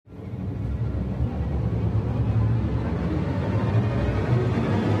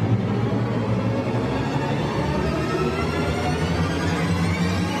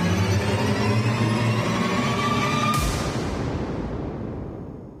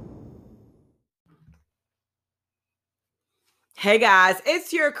Hey guys,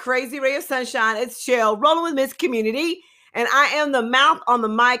 it's your crazy ray of sunshine. It's Shell rolling with Miss Community, and I am the mouth on the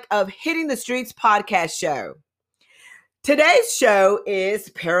mic of Hitting the Streets podcast show. Today's show is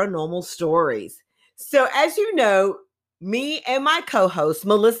Paranormal Stories. So, as you know, me and my co-host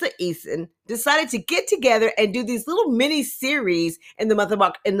Melissa Eason decided to get together and do these little mini series in the month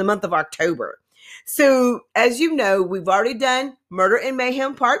of October. So, as you know, we've already done Murder and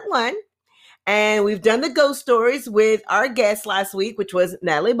Mayhem Part 1. And we've done the ghost stories with our guest last week, which was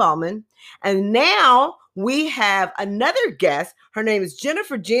Natalie Ballman. And now we have another guest. Her name is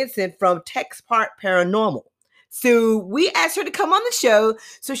Jennifer Jensen from Texpart Paranormal. So we asked her to come on the show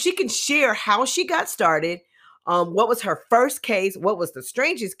so she can share how she got started, what was her first case, what was the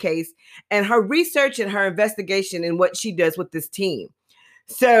strangest case, and her research and her investigation and what she does with this team.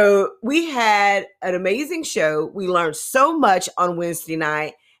 So we had an amazing show. We learned so much on Wednesday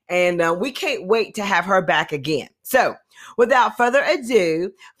night. And we can't wait to have her back again. So without further ado,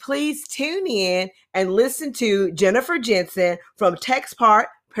 please tune in and listen to Jennifer Jensen from Texpart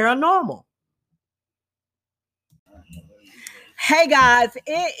Paranormal. Hey guys,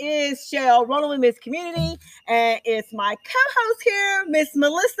 it is Shell rolling with Miss Community, and it's my co-host here, Miss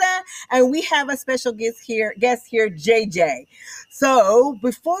Melissa, and we have a special guest here, JJ. So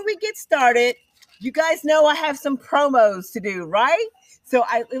before we get started, you guys know I have some promos to do, right? So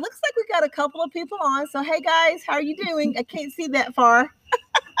it looks like we got a couple of people on. So, hey, guys, how are you doing? I can't see that far.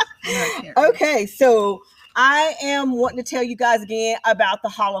 Okay, so I am wanting to tell you guys again about the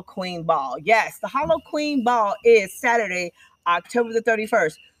Hollow Queen Ball. Yes, the Hollow Queen Ball is Saturday, October the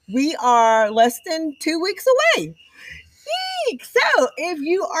 31st. We are less than 2 weeks away. Eek! So if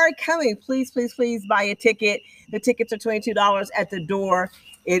you are coming, please buy a ticket. The tickets are $22 at the door.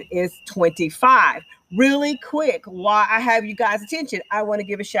 It is $25. Really quick, while I have you guys' attention, I want to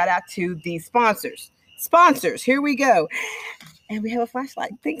give a shout out to the sponsors. Sponsors, here we go. And we have a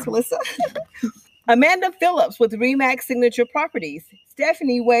flashlight. Thanks, Melissa. Amanda Phillips with Remax Signature Properties.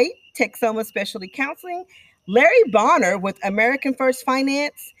 Stephanie Waite, Texoma Specialty Counseling. Larry Bonner with American First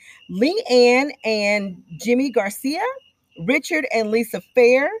Finance. Lee Ann and Jimmy Garcia. Richard and Lisa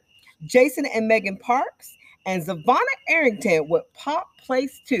Fair. Jason and Megan Parks. And Zavonna Arrington with Pop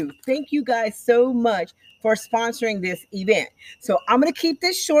Place 2. Thank you guys so much for sponsoring this event. So I'm going to keep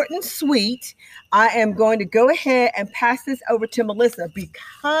this short and sweet. I am going to go ahead and pass this over to Melissa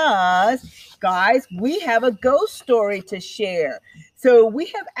because, guys, we have a ghost story to share. So we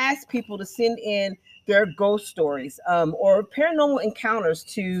have asked people to send in their ghost stories or paranormal encounters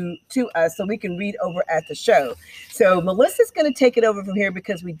to us so we can read over at the show. So Melissa's going to take it over from here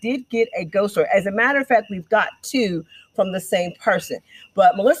because we did get a ghost story. As a matter of fact, we've got two from the same person.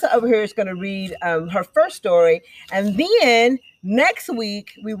 But Melissa over here is going to read her first story. And then next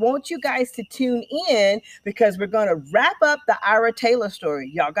week, we want you guys to tune in because we're going to wrap up the Ira Taylor story.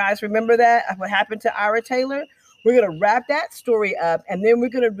 Y'all guys remember that? What happened to Ira Taylor? We're going to wrap that story up. And then we're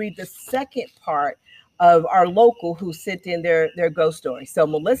going to read the second part of our local who sent in their ghost story. So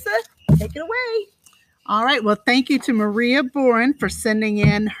Melissa, take it away. All right. Well, thank you to Maria Boren for sending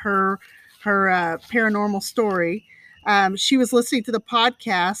in her paranormal story. She was listening to the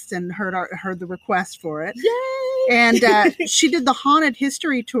podcast and heard the request for it. Yay! And she did the haunted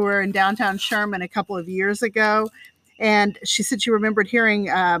history tour in downtown Sherman a couple of years ago. And she said she remembered hearing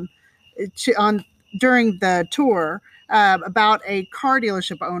during the tour about a car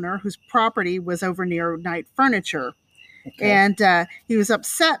dealership owner whose property was over near Knight Furniture. Okay. And he was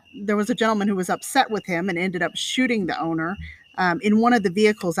upset. There was a gentleman who was upset with him and ended up shooting the owner in one of the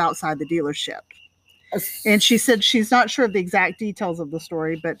vehicles outside the dealership. And she said she's not sure of the exact details of the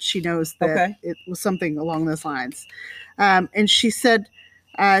story, but she knows that it was something along those lines. And she said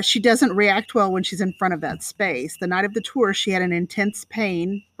she doesn't react well when she's in front of that space. The night of the tour, she had an intense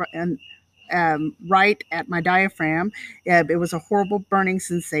pain and right at my diaphragm. It was a horrible burning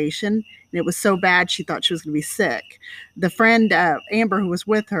sensation, and it was so bad she thought she was going to be sick. The friend, Amber, who was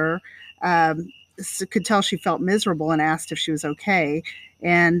with her, could tell she felt miserable and asked if she was okay.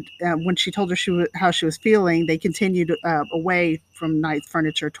 And when she told her how she was feeling, they continued away from Knight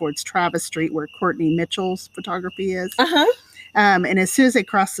Furniture towards Travis Street, where Courtney Mitchell's photography is. And as soon as they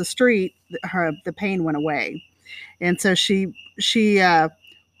crossed the street, the pain went away. And so she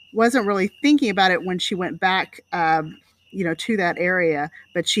wasn't really thinking about it when she went back, to that area,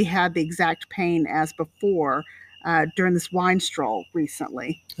 but she had the exact pain as before during this wine stroll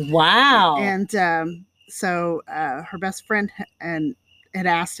recently. Wow. And so her best friend had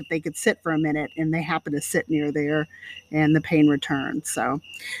asked if they could sit for a minute, and they happened to sit near there, and the pain returned. So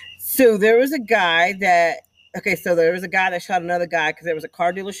there was a guy that Okay, so there was a guy that shot another guy because there was a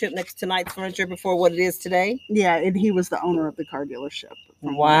car dealership next to Knight's Furniture before what it is today. Yeah, and he was the owner of the car dealership.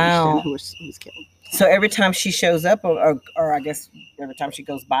 From what I Wow. understand, who was killed. So every time she shows up, or I guess every time she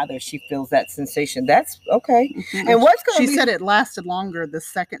goes by there, she feels that sensation. That's okay. Mhm. And what's going to She be? said it lasted longer the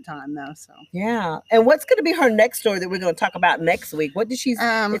second time though. So Yeah. And what's going to be her next story that we're going to talk about next week? What did she?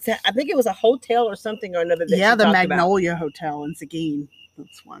 I think it was a hotel or something or another. That yeah, she the talked Magnolia Hotel in Seguin.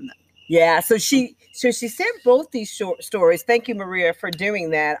 That's one that. Yeah, so she sent both these short stories. Thank you, Maria, for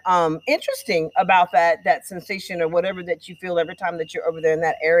doing that. Interesting about that sensation or whatever that you feel every time that you're over there in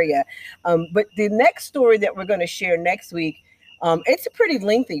that area. But the next story that we're going to share next week, it's pretty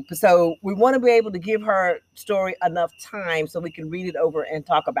lengthy. So we want to be able to give her story enough time so we can read it over and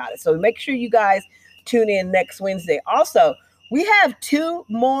talk about it. So make sure you guys tune in next Wednesday. Also, we have 2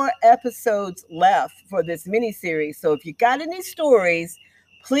 more episodes left for this mini series. So if you got any stories,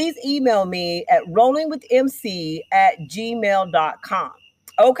 please email me at rollingwithmc@gmail.com.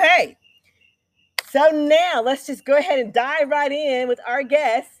 Okay. So now let's just go ahead and dive right in with our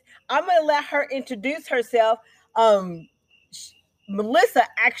guest. I'm going to let her introduce herself. Melissa,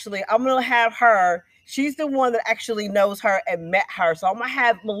 actually, I'm going to have her. She's the one that actually knows her and met her. So I'm going to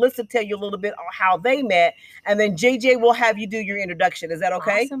have Melissa tell you a little bit on how they met. And then JJ will have you do your introduction. Is that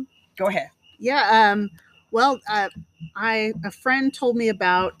okay? Awesome. Go ahead. Yeah. Well, a friend told me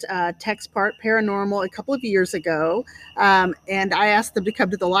about TexPart Paranormal a couple of years ago, and I asked them to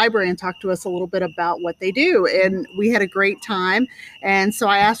come to the library and talk to us a little bit about what they do, and we had a great time. And so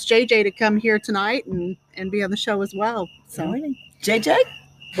I asked JJ to come here tonight and be on the show as well. So, JJ?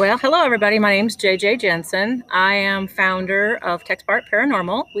 Well, hello, everybody. My name's JJ Jensen. I am founder of TexPart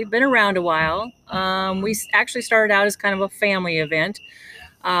Paranormal. We've been around a while. We actually started out as kind of a family event.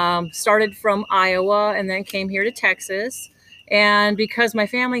 Started from Iowa and then came here to Texas. And because my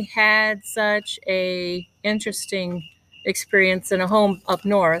family had such a interesting experience in a home up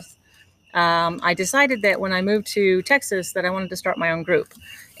north, I decided that when I moved to Texas that I wanted to start my own group.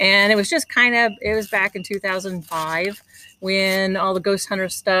 And it was just it was back in 2005 when all the ghost hunter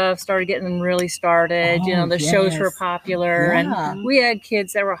stuff started getting really started. The shows were popular, and we had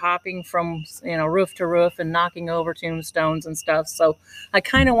kids that were hopping from roof to roof and knocking over tombstones and stuff. So I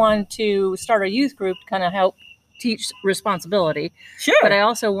kind of wanted to start a youth group to kind of help teach responsibility. Sure. But I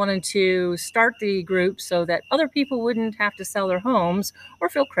also wanted to start the group so that other people wouldn't have to sell their homes or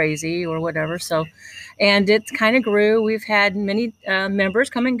feel crazy or whatever. And it kind of grew. We've had many members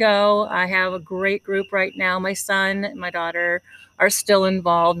come and go. I have a great group right now. My son and my daughter are still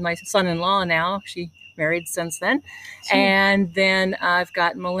involved. My son-in-law now, she married since then. Sure. And then I've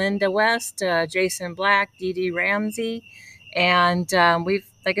got Melinda West, Jason Black, Dee Dee Ramsey. And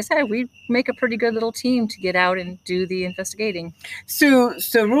like I said, we make a pretty good little team to get out and do the investigating. So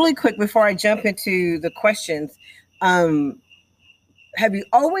really quick before I jump into the questions, have you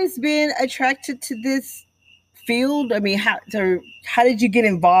always been attracted to this field? I mean, how did you get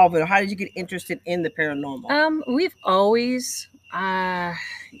involved, or how did you get interested in the paranormal? We've always,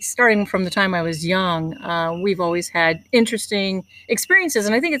 starting from the time I was young, we've always had interesting experiences,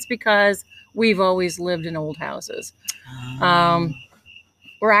 and I think it's because we've always lived in old houses.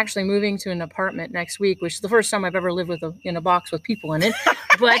 We're actually moving to an apartment next week, which is the first time I've ever lived in a box with people in it.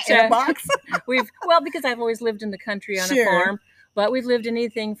 But in a box? because I've always lived in the country on a farm. But we've lived in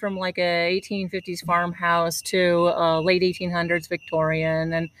anything from like a 1850s farmhouse to late 1800s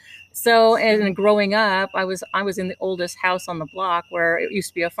Victorian, and so and growing up, I was in the oldest house on the block where it used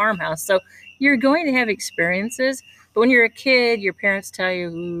to be a farmhouse. So you're going to have experiences, but when you're a kid, your parents tell you,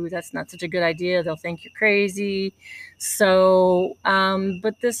 "Ooh, that's not such a good idea. They'll think you're crazy." So,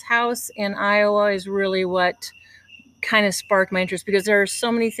 but this house in Iowa is really what kind of sparked my interest, because there are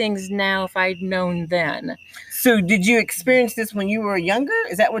so many things now if I'd known then. So did you experience this when you were younger?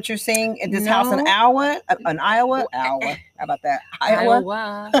 Is that what you're saying at this house in Iowa? Iowa? How about that?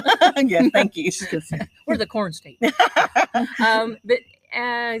 Iowa. Yeah, thank you. We're the corn state.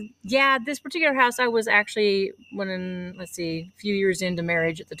 This particular house, I was actually a few years into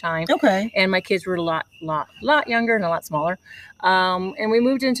marriage at the time. Okay. And my kids were a lot younger and a lot smaller. And we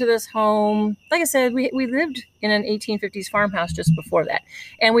moved into this home. Like I said, we lived in an 1850s farmhouse just before that.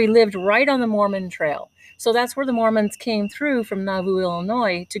 And we lived right on the Mormon Trail. So that's where the Mormons came through from Nauvoo,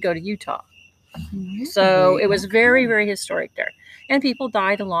 Illinois to go to Utah. Mm-hmm. So it was very, very historic there. And people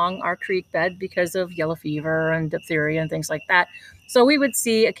died along our creek bed because of yellow fever and diphtheria and things like that. So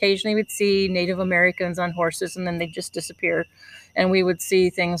occasionally we'd see Native Americans on horses, and then they'd just disappear. And we would see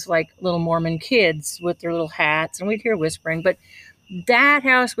things like little Mormon kids with their little hats, and we'd hear whispering. But that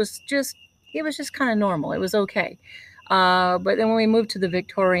house was just kind of normal. It was okay. But then when we moved to the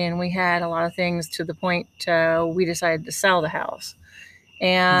Victorian, we had a lot of things to the point we decided to sell the house.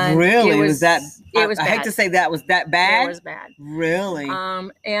 And really, it was that? It was I hate bad. to say that was that bad. It was bad. Really.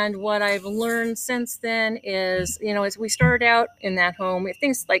 And what I've learned since then is, as we started out in that home,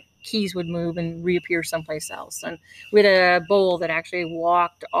 things like keys would move and reappear someplace else. And we had a bowl that actually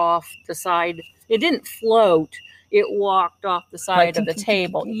walked off the side. It didn't float. It walked off the side of the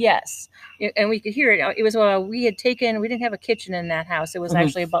table. Yes. And we could hear it. It was we didn't have a kitchen in that house. It was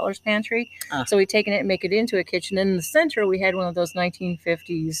actually a butler's pantry. So we'd taken it and make it into a kitchen. And in the center, we had one of those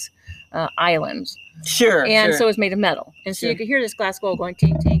 1950s islands. Sure. And so it was made of metal. And so you could hear this glass bowl going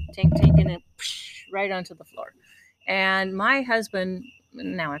tink, tink, tink, tink, and then right onto the floor. And my husband,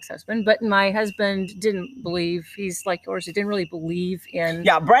 now ex-husband, but my husband didn't believe. He's like yours. He didn't really believe in.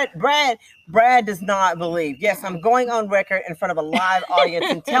 Yeah, Brad does not believe. Yes, I'm going on record in front of a live audience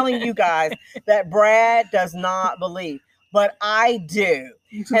and telling you guys that Brad does not believe, but I do.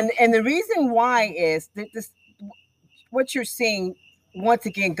 And the reason why is that what you're seeing once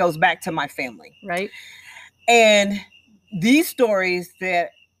again goes back to my family, right? And these stories that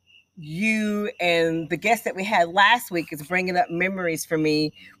you and the guest that we had last week is bringing up memories for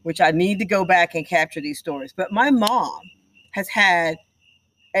me, which I need to go back and capture these stories. But my mom has had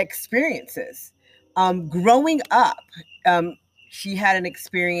experiences growing up. She had an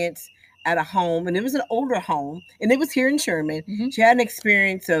experience at a home, and it was an older home, and it was here in Sherman. She had an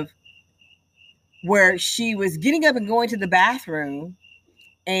experience of where she was getting up and going to the bathroom,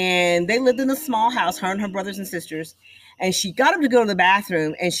 and they lived in a small house, her and her brothers and sisters. And she got up to go to the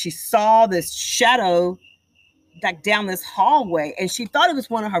bathroom, and she saw this shadow like down this hallway, and she thought it was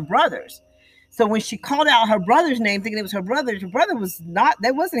one of her brothers. So when she called out her brother's name, thinking it was her brother was not,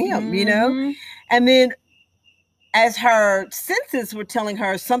 that wasn't him, And then as her senses were telling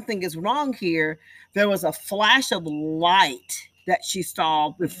her something is wrong here, there was a flash of light that she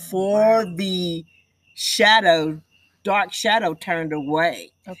saw before the dark shadow turned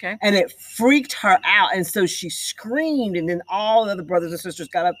away. Okay. And it freaked her out. And so she screamed, and then all the other brothers and sisters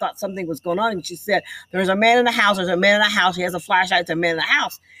got up, thought something was going on. And she said, there's a man in the house. There's a man in the house. He has a flashlight. There's a man in the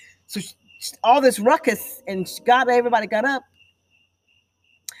house. So all this ruckus, and everybody got up.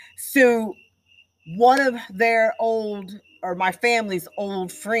 So one of my family's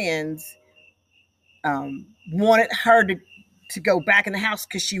old friends wanted her to go back in the house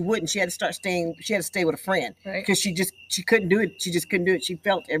because she wouldn't. She had to stay with a friend because she couldn't do it. She just couldn't do it. She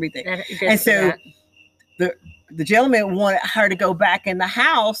felt everything. And so the gentleman wanted her to go back in the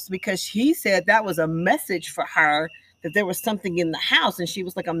house because he said that was a message for her, that there was something in the house. And she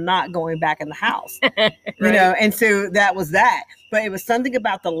was like, I'm not going back in the house, And so that was that. But it was something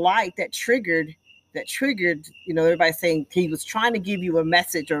about the light that triggered, everybody saying he was trying to give you a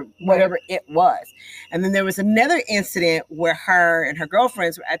message or whatever it was. And then there was another incident where her and her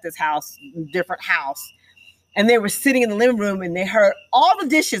girlfriends were at this house, different house, and they were sitting in the living room, and they heard all the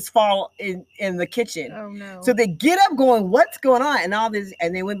dishes fall in the kitchen. Oh no. So they get up going, what's going on? And all this,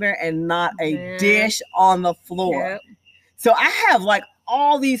 and they went there and not a dish on the floor. Yep. So I have like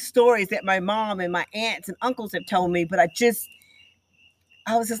all these stories that my mom and my aunts and uncles have told me, but I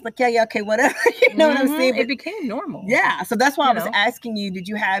was just like, yeah, okay, whatever. You know what I'm saying? But it became normal. Yeah. So that's why I was asking you, did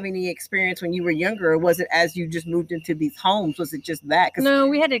you have any experience when you were younger, or was it as you just moved into these homes? Was it just that? No,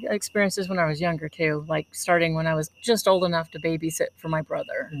 we had experiences when I was younger too, like starting when I was just old enough to babysit for my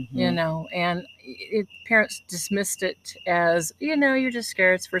brother, and parents dismissed it as, you're just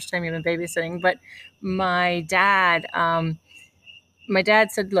scared. It's the first time you've been babysitting. But my dad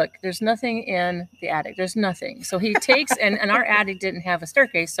said, look, there's nothing in the attic. There's nothing. So he takes, and our attic didn't have a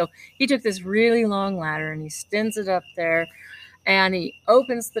staircase. So he took this really long ladder and he spins it up there, and he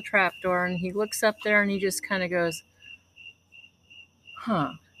opens the trap door, and he looks up there, and he just kind of goes,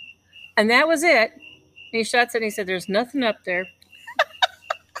 huh. And that was it. And he shuts it and he said, there's nothing up there.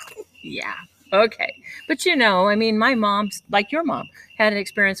 Yeah. Okay. But my mom, like your mom, had an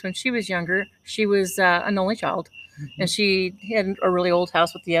experience when she was younger. She was an only child. And she had a really old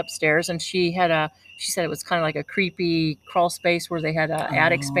house with the upstairs, and she said it was kind of like a creepy crawl space where they had an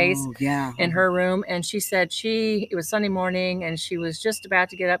attic space in her room. And she said it was Sunday morning, and she was just about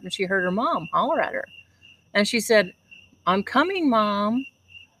to get up, and she heard her mom holler at her. And she said, I'm coming, Mom.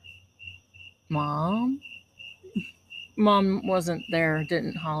 Mom wasn't there,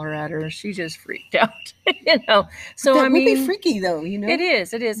 didn't holler at her. She just freaked out, So that would be freaky though, It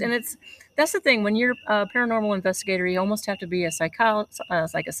is. And that's the thing. When you're a paranormal investigator, you almost have to be a psychologist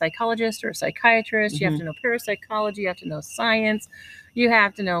or a psychiatrist. You have to know parapsychology. You have to know science. you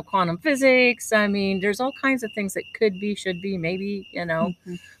have to know quantum physics. I mean, there's all kinds of things that could be, should be, maybe,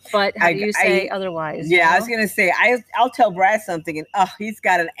 but how do you say otherwise? Yeah, I was going to say, I'll tell Brad something and he's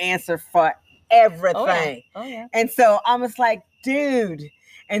got an answer for everything. Oh, yeah. And so I was like, dude.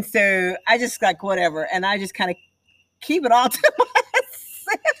 And so I just like, whatever. And I just kind of keep it all to myself.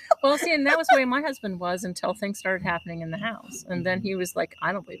 Well, see, and that was the way my husband was until things started happening in the house. And then he was like,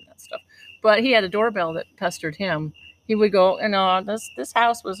 I don't believe in that stuff. But he had a doorbell that pestered him. He would go, this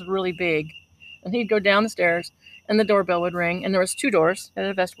house was really big. And he'd go down the stairs and the doorbell would ring. And there was 2 doors at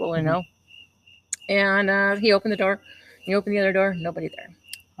a vestibule, And he opened the door. He opened the other door. Nobody there.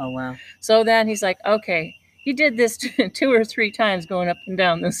 Oh, wow. So then he's like, okay. He did this 2 or 3 times going up and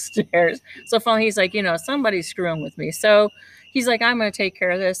down the stairs. So finally he's like, somebody's screwing with me. So he's like, I'm going to take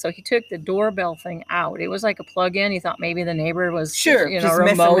care of this. So he took the doorbell thing out. It was like a plug-in. He thought maybe the neighbor was,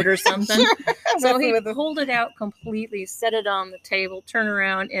 remote or something. So he pulled it out completely, set it on the table, turned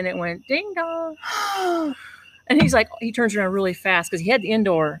around, and it went ding dong. And he's like, he turns around really fast because he had the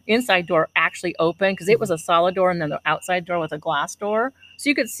inside door actually open because it was a solid door and then the outside door was a glass door. So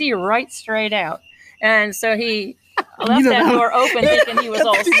you could see right straight out. And so he left that door open thinking he was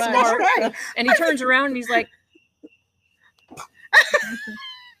all smart. Right. And he turns around and he's like,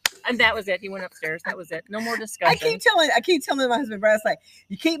 and that was it. He went upstairs. That was it. No more discussion. I keep telling my husband, Brad, it's like,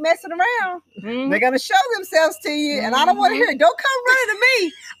 you keep messing around. They're going to show themselves to you. And I don't want to hear it. Don't come running to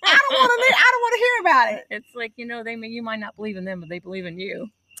me. I don't want to hear about it. It's like, you might not believe in them, but they believe in you.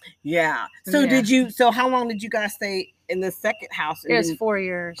 Yeah. So how long did you guys stay in the second house? It was 4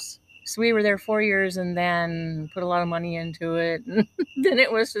 years. So we were there 4 years and then put a lot of money into it. And then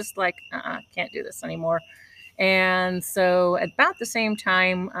it was just like, can't do this anymore. And so at about the same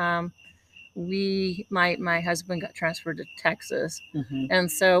time, my husband got transferred to Texas. And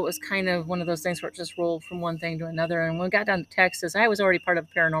so it was kind of one of those things where it just rolled from one thing to another. And when we got down to Texas, I was already part of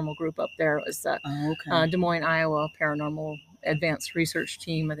a paranormal group up there. It was Des Moines, Iowa Paranormal Advanced Research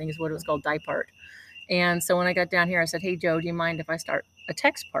Team, I think is what it was called, DIPART. And so when I got down here, I said, hey, Joe, do you mind if I start a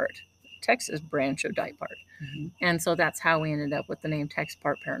Texas branch of DIPART? And so that's how we ended up with the name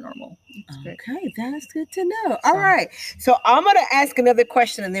TexPart Paranormal. Okay, that's good to know. All right. So I'm going to ask another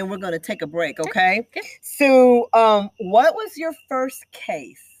question and then we're going to take a break, okay? So what was your first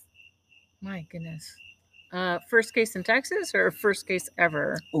case? My goodness. First case in Texas or first case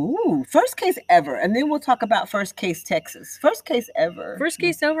ever? Ooh, first case ever. And then we'll talk about first case Texas. First case ever. First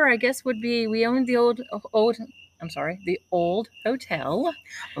case ever, I guess, would be we owned the old hotel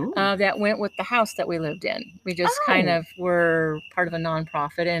that went with the house that we lived in. We just kind of were part of a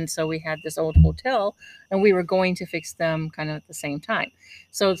nonprofit. And so we had this old hotel and we were going to fix them kind of at the same time.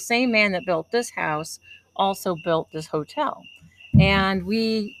 So the same man that built this house also built this hotel. And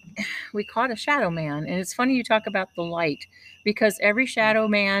we caught a shadow man. And it's funny you talk about the light because every shadow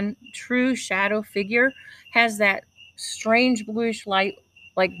man, true shadow figure, has that strange bluish light,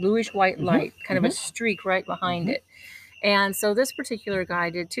 like bluish white light, kind of a streak right behind it. And so this particular guy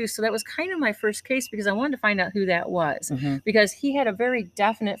did too. So that was kind of my first case because I wanted to find out who that was because he had a very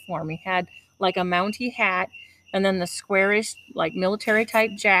definite form. He had like a Mountie hat and then the squarish, like military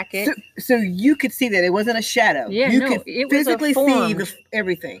type jacket. So you could see that it wasn't a shadow. Yeah, you could it physically was see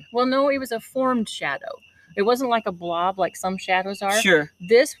everything. Well, no, it was a formed shadow. It wasn't like a blob like some shadows are. Sure.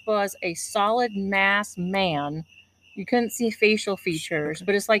 This was a solid mass man. You couldn't see facial features,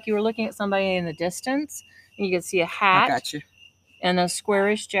 but it's like you were looking at somebody in the distance and you could see a hat. I got you. And a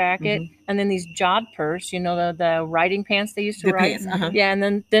squarish jacket, and then these jodhpurs, the riding pants they used to ride. Yeah,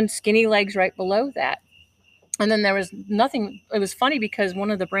 and then skinny legs right below that. And then there was nothing. It was funny because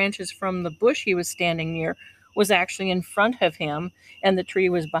one of the branches from the bush he was standing near was actually in front of him, and the tree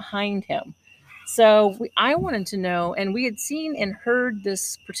was behind him. So I wanted to know, and we had seen and heard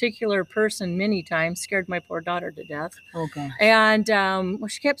this particular person many times, scared my poor daughter to death. Oh, gosh. And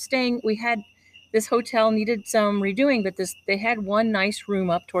she kept staying. We had this hotel needed some redoing, but they had one nice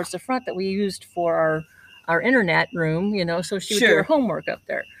room up towards the front that we used for our internet room, so she would do her homework up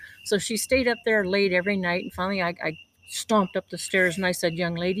there. So she stayed up there late every night. And finally I stomped up the stairs and I said,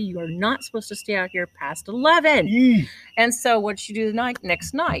 young lady, you are not supposed to stay out here past 11. And so what did she do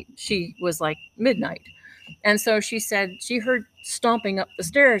next night? She was like midnight. And so she said she heard stomping up the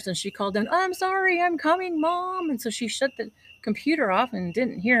stairs and she called in, I'm sorry, I'm coming, Mom. And so she shut the computer off and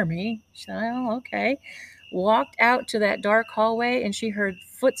didn't hear me. She said, oh, okay. Walked out to that dark hallway and she heard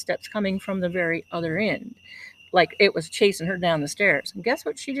footsteps coming from the very other end. Like it was chasing her down the stairs. And guess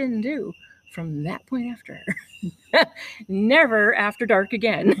what she didn't do from that point after? Never after dark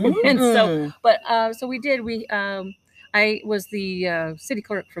again. And so we did. I was the city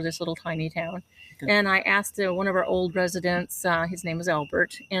clerk for this little tiny town. And I asked one of our old residents, his name was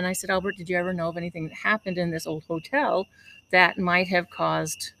Albert, and I said, Albert, did you ever know of anything that happened in this old hotel that might have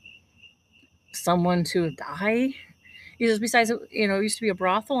caused someone to die? He says, besides, it used to be a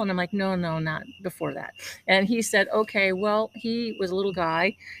brothel. And I'm like, no, not before that. And he said, okay, well, he was a little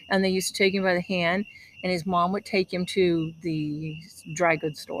guy and they used to take him by the hand and his mom would take him to the dry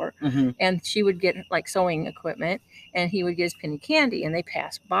goods store and she would get like sewing equipment and he would get his penny candy and they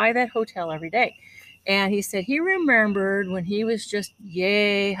passed by that hotel every day. And he said he remembered when he was just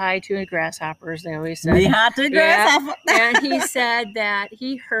yay high to grasshoppers, they always said. High to grasshopper. And he said that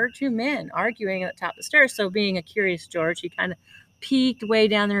he heard two men arguing at the top of the stairs. So being a curious George, he kind of peeked way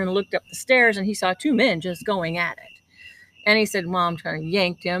down there and looked up the stairs and he saw two men just going at it. And he said, Mom kind of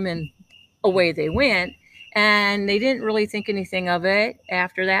yanked him and away they went. And they didn't really think anything of it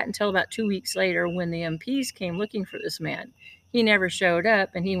after that until about 2 weeks later when the MPs came looking for this man. He never showed up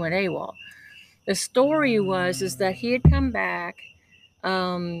and he went AWOL. The story is that he had come back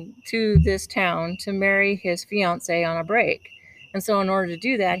to this town to marry his fiance on a break. And so in order to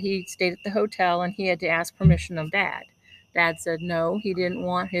do that, he stayed at the hotel and he had to ask permission of Dad. Dad said no, he didn't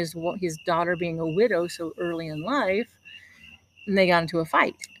want his daughter being a widow so early in life. And they got into a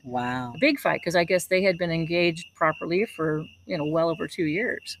fight. Wow. A big fight, because I guess they had been engaged properly for, well over 2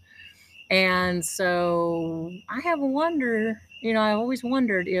 years. And so I have a wonder, I always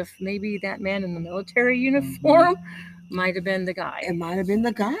wondered if maybe that man in the military uniform might have been the guy. It might have been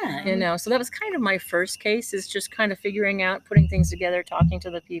the guy. So that was kind of my first case, is just kind of figuring out, putting things together, talking to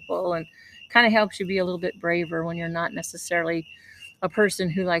the people, and kind of helps you be a little bit braver when you're not necessarily a person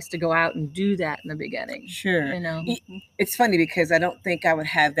who likes to go out and do that in the beginning. Sure. It's funny because I don't think I would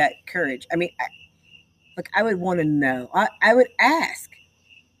have that courage. I mean, I would want to know. I would ask.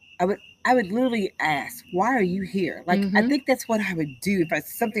 I would literally ask, why are you here? Like, I think that's what I would do if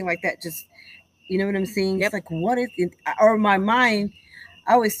something like that just, you know what I'm saying? Yep. It's like, what is it? Or my mind,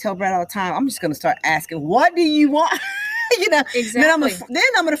 I always tell Brad all the time, I'm just going to start asking, what do you want? Exactly. Then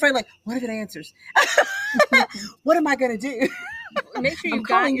I'm afraid, like, what if it answers? What am I going to do? Make sure you've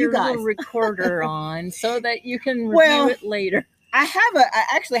got your little recorder on so that you can review it later. I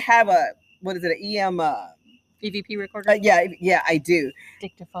actually have what is it, an EM... EVP recorder? Yeah, I do.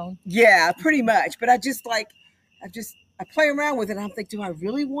 Dictaphone? Yeah, pretty much. But I play around with it. And I'm thinking, do I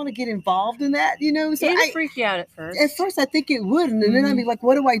really want to get involved in that? So it freaked you out at first. At first, I think it would. And then I'd be like,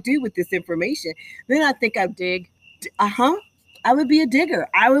 what do I do with this information? Then I think I'd dig. I would be a digger.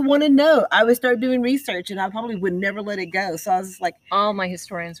 I would want to know. I would start doing research and I probably would never let it go. So I was just like, all my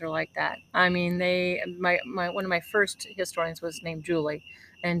historians are like that. I mean, one of my first historians was named Julie,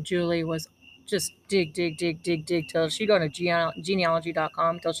 and Julie was just dig till she go to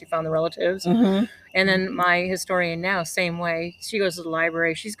genealogy.com till she found the relatives. And then my historian now, same way. She goes to the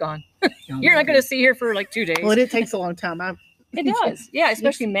library. She's gone. You're not going to see her for like 2 days. Well, it takes a long time. It does. Yeah,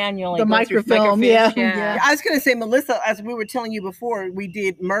 especially manually. The microfilm. Yeah. I was going to say, Melissa, as we were telling you before, we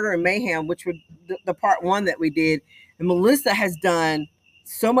did Murder and Mayhem, which was the part 1 that we did. And Melissa has done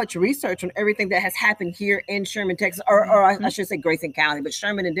so much research on everything that has happened here in Sherman, Texas, or I should say Grayson County, but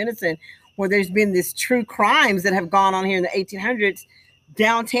Sherman and Denison, where there's been this true crimes that have gone on here in the 1800s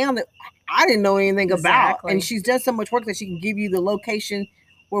downtown that I didn't know anything about. And she's done so much work that she can give you the location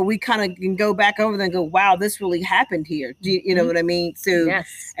where we kind of can go back over there and go, wow, this really happened here. Do you know what I mean? So,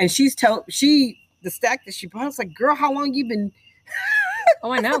 yes. And the stack that she brought, I was like, girl, how long you been?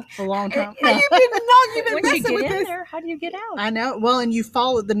 Oh, I know. A long time. You've been Once you get in there, how do you get out? I know. Well, and you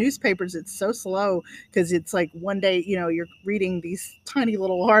follow the newspapers. It's so slow because it's like one day, you're reading these tiny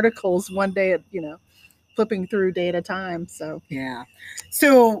little articles one day, flipping through day at a time. So yeah.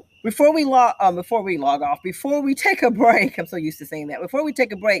 So before we log off, before we take a break, I'm so used to saying that. Before we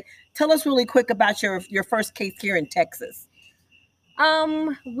take a break, tell us really quick about your first case here in Texas.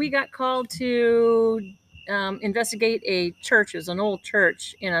 We got called to investigate a church. It was an old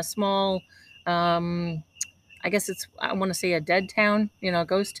church in a small, I guess I want to say a dead town, a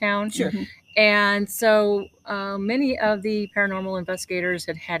ghost town. Sure. And so many of the paranormal investigators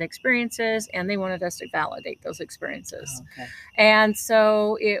had experiences, and they wanted us to validate those experiences. Okay. And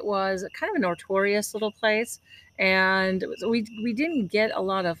so it was kind of a notorious little place, and we didn't get a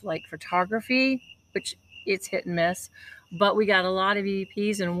lot of like photography, which it's hit and miss, but we got a lot of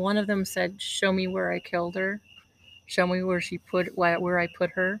EVPs, and one of them said, "Show me where I killed her. Show me where I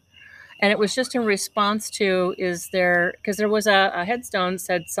put her." And it was just in response to, because there was a headstone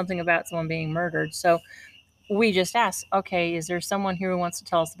said something about someone being murdered. So we just asked, okay, is there someone here who wants to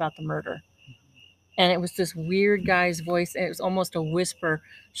tell us about the murder? And it was this weird guy's voice, and it was almost a whisper,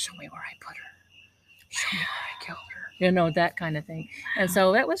 "Show me where I put her. Show me where I killed her." that kind of thing. And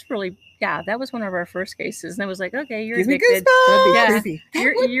so that was really, that was one of our first cases. And I was like, okay, you're Gives me addicted. That'd be goosebumps. Yeah. creepy.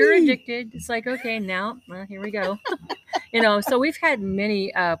 That would You're be. addicted. It's like, okay, now, well, here we go. So we've had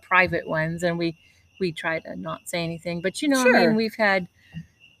many private ones, and we try to not say anything. But, I Sure. mean,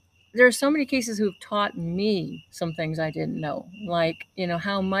 there are so many cases who've taught me some things I didn't know, like,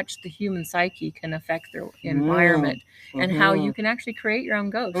 how much the human psyche can affect their environment and how you can actually create your own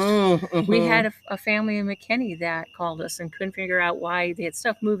ghost. We had a family in McKinney that called us and couldn't figure out why. They had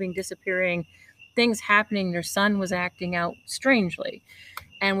stuff moving, disappearing, things happening. Their son was acting out strangely.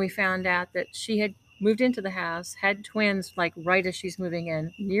 And we found out that she had moved into the house, had twins like right as she's moving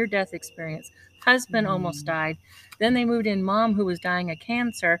in, near-death experience. Husband almost died. Then they moved in mom who was dying of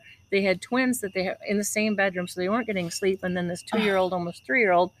cancer. They had twins that they had in the same bedroom, so they weren't getting sleep. And then this 2-year-old, almost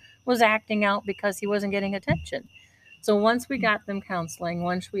 3-year-old, was acting out because he wasn't getting attention. So once we got them counseling,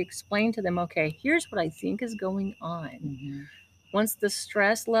 once we explained to them, okay, here's what I think is going on. Once the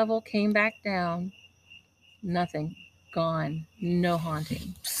stress level came back down, nothing, gone, no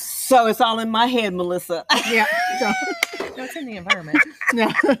haunting. So it's all in my head, Melissa. Yeah. So, No, it's in the environment.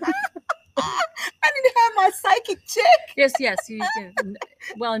 no. I need to have my psychic check. Yes, you can.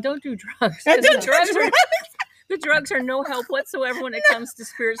 Well, and don't do drugs. And 'cause don't do drugs. The drugs are no help whatsoever when it comes to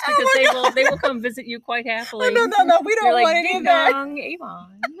spirits, Oh because my they will come visit you quite happily. No, we don't You're want like, any ding of that. dong,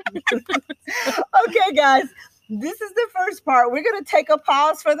 Avon. Okay, guys, this is the first part. We're going to take a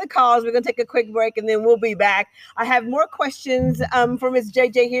pause for the calls. We're going to take a quick break, and then we'll be back. I have more questions for Miss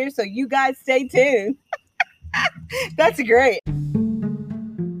JJ here, so you guys stay tuned. That's great.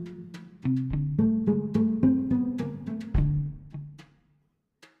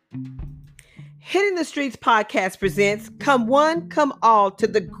 Hitting the Streets podcast presents Come One, Come All to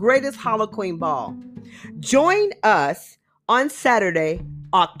the greatest Halloween Ball. Join us on Saturday,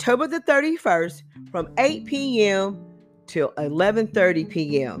 October the 31st from 8 p.m. till 11:30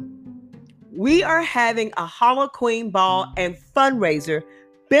 p.m. We are having a Halloween Ball and fundraiser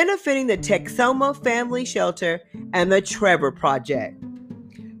benefiting the Texoma Family Shelter and the Trevor Project.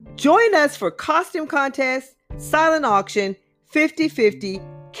 Join us for costume contest, silent auction, 50-50,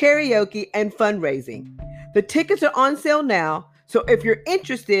 karaoke, and fundraising. The tickets are on sale now, so if you're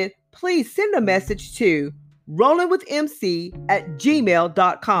interested, please send a message to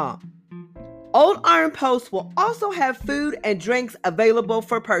rollingwithmc@gmail.com. Old Iron Post will also have food and drinks available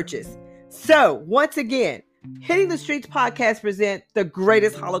for purchase. So, once again, Hitting the Streets podcast present the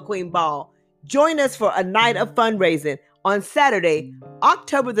greatest Halloween Ball. Join us for a night of fundraising on Saturday,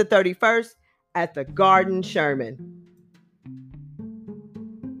 October the 31st at the Garden Sherman.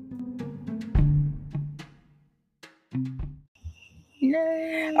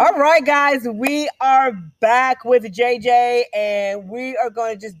 No. All right, guys, we are back with JJ, and we are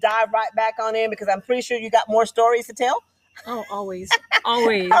going to just dive right back on in because I'm pretty sure you got more stories to tell. Oh, always.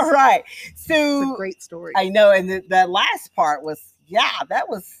 Always. All right, It's so a great story. I know, and the last part was, that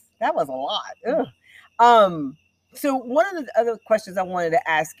was a lot. Ugh. So one of the other questions I wanted to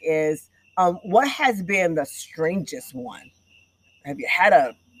ask is, what has been the strangest one? Have you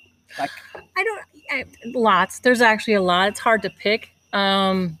had Lots. There's actually a lot. It's hard to pick.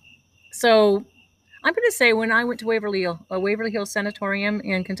 So I'm going to say when I went to Waverly Hill Sanatorium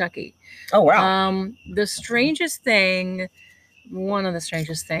in Kentucky, oh wow, the strangest thing, one of the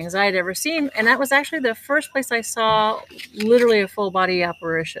strangest things I had ever seen, and that was actually the first place I saw literally a full body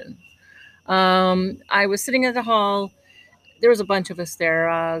apparition. I was sitting at the hall. There was a bunch of us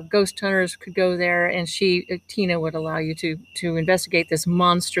there. Ghost hunters could go there, and Tina would allow you to investigate this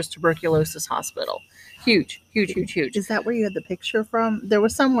monstrous tuberculosis hospital. Huge. Is that where you had the picture from? There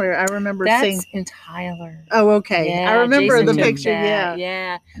was somewhere I remember That's seeing. in Tyler. Oh, okay. Yeah, I remember Jason the took picture. that.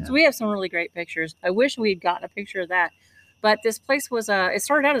 Yeah. So we have some really great pictures. I wish we'd gotten a picture of that. But this place was it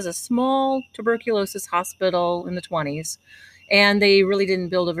started out as a small tuberculosis hospital in the 1920s. And they really didn't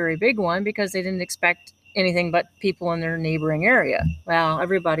build a very big one because they didn't expect anything but people in their neighboring area. Well,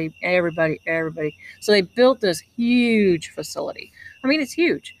 everybody. So they built this huge facility. I mean, it's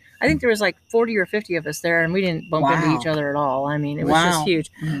huge. I think there was like 40 or 50 of us there, and we didn't bump into each other at all. I mean, it was just huge.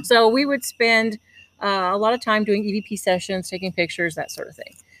 Mhm. So we would spend a lot of time doing EVP sessions, taking pictures, that sort of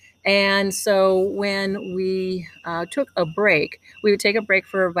thing. And so when we took a break, we would take a break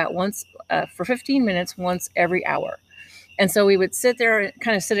for about for 15 minutes once every hour. And so we would sit there and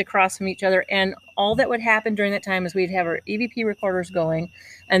kind of sit across from each other. And all that would happen during that time is we'd have our EVP recorders going.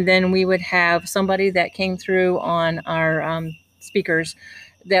 And then we would have somebody that came through on our speakers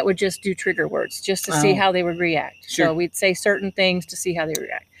that would just do trigger words just to see how they would react. Sure. So we'd say certain things to see how they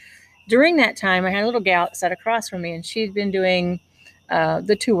react. During that time, I had a little gal that sat across from me, and she'd been doing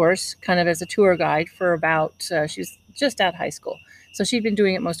the tours kind of as a tour guide for about, she's just out of high school. So she'd been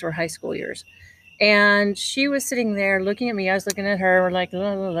doing it most of her high school years. And she was sitting there looking at me. I was looking at her, like,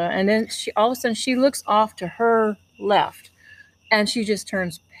 la, la, la. And then all of a sudden she looks off to her left and she just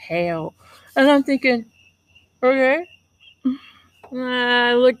turns pale. And I'm thinking, okay.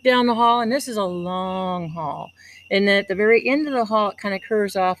 I look down the hall, and this is a long hall. And at the very end of the hall, it kind of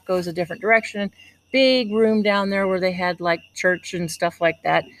curves off, goes a different direction. Big room down there where they had like church and stuff like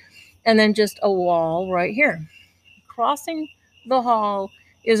that. And then just a wall right here. Crossing the hall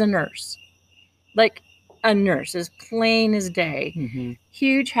is a nurse. Like a nurse, as plain as day. Mm-hmm.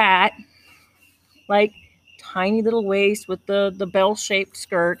 Huge hat, like tiny little waist with the bell-shaped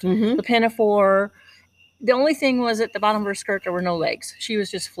skirt, Mm-hmm. the pinafore. The only thing was at the bottom of her skirt, there were no legs. She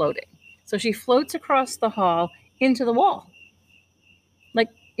was just floating. So she floats across the hall into the wall. Like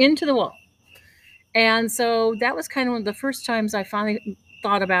into the wall. And so that was kind of one of the first times I finally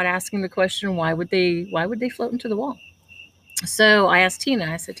thought about asking the question, why would they float into the wall? So I asked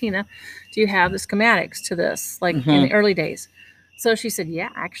Tina, I said, Tina, do you have the schematics to this, like in the early days? So she said, yeah,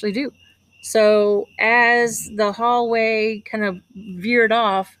 I actually do. So as the hallway kind of veered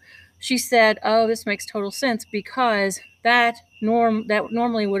off, she said, oh, this makes total sense because that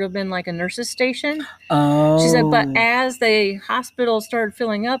normally would have been like a nurse's station. Oh. She said, but as the hospital started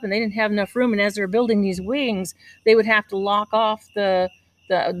filling up and they didn't have enough room, and as they were building these wings, they would have to lock off the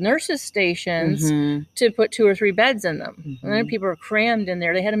nurses' stations to put 2 or 3 beds in them. And then people were crammed in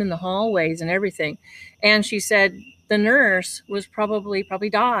there. They had them in the hallways and everything. And she said the nurse was probably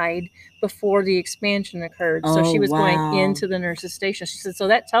died before the expansion occurred. So she was going into the nurses' station. She said, so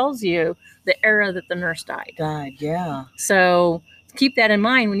that tells you the era that the nurse died. Yeah. So keep that in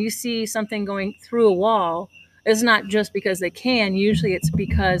mind when you see something going through a wall. It's not just because they can. Usually it's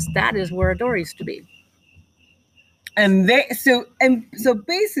because that is where a door used to be. And so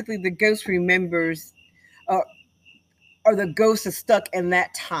basically the ghost remembers, or the ghost is stuck in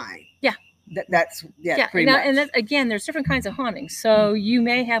that time. Yeah. That's pretty much. And again, there's different kinds of hauntings. So you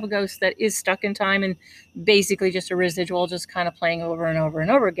may have a ghost that is stuck in time and basically just a residual, just kind of playing over and over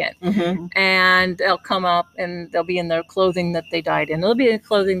and over again. And they'll come up and they'll be in their clothing that they died in. They'll be in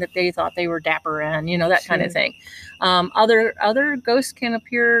clothing that they thought they were dapper in, that kind of thing. Other ghosts can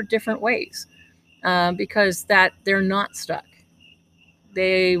appear different ways. Because they're not stuck.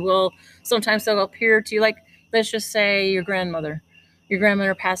 They will, sometimes they'll appear to you, like, let's just say your grandmother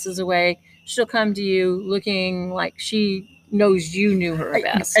passes away. She'll come to you looking like she knows you knew her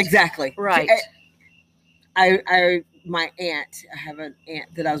best. Exactly. Right. My aunt, I have an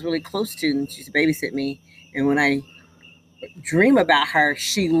aunt that I was really close to, and she used to babysit me. And when I dream about her,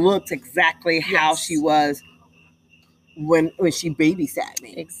 she looked exactly how she was when she babysat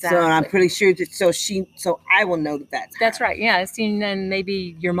me. Exactly. So I'm pretty sure that so I will know that's her. Right. Yeah. And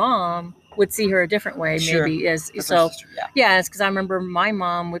maybe your mom would see her a different way. Sure. Maybe it's because I remember my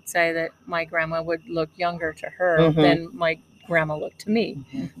mom would say that my grandma would look younger to her than my grandma looked to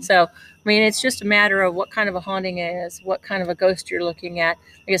me. So I mean, it's just a matter of what kind of a haunting it is, what kind of a ghost you're looking at.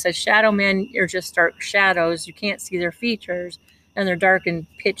 Like I said, shadow men are just dark shadows. You can't see their features, and they're dark and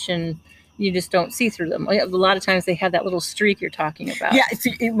pitch, and you just don't see through them. A lot of times they have that little streak you're talking about. Yeah,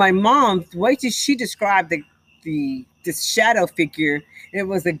 see, my mom, the way she described this shadow figure, it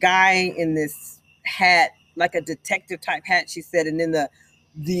was a guy in this hat, like a detective type hat, she said, and then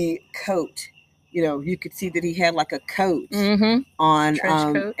the coat, you could see that he had like a coat on,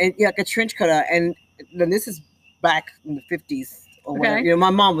 trench coat. And like a trench coat, and then this is back in the 50s or whatever.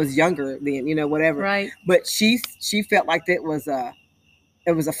 My mom was younger then, whatever. Right. But she felt like it was a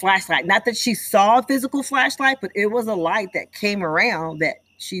flashlight. Not that she saw a physical flashlight, but it was a light that came around that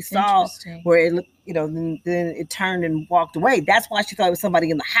she saw where it looked, then it turned and walked away. That's why she thought it was somebody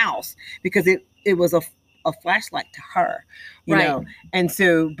in the house, because it was a flashlight to her, you know. And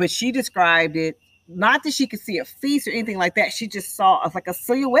so, but she described it, not that she could see a face or anything like that. She just saw like a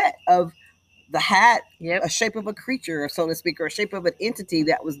silhouette of the hat, a shape of a creature, so to speak, or a shape of an entity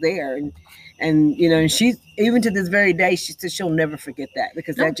that was there. And she, even to this very day, she said she'll never forget that,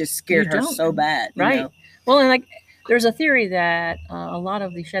 because that just scared her so bad. Right. Well, and like there's a theory that a lot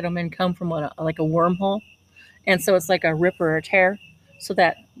of the shadow men come from like a wormhole. And so it's like a rip or a tear. So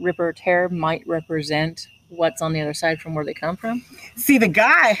that rip or tear might represent what's on the other side from where they come from. See, the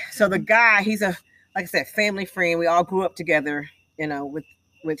guy, he's like I said, family friend. We all grew up together,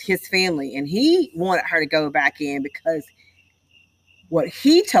 with his family, and he wanted her to go back in because what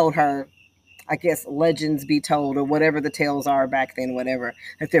he told her, I guess legends be told, or whatever the tales are back then, whatever,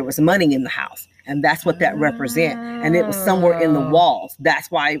 that there was money in the house. And that's what that represent. And it was somewhere in the walls.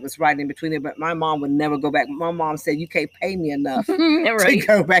 That's why it was right in between there. But my mom would never go back. My mom said, you can't pay me enough to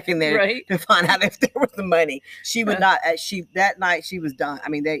go back in there to find out if there was the money. She would not, that night she was done. I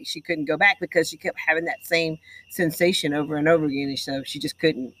mean, she couldn't go back because she kept having that same sensation over and over again. And so she just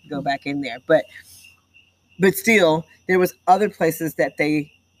couldn't go back in there. But still, there was other places that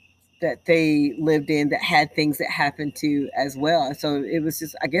they lived in that had things that happened to as well. And so it was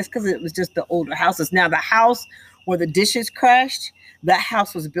just, I guess, because it was just the older houses. Now, the house where the dishes crashed, that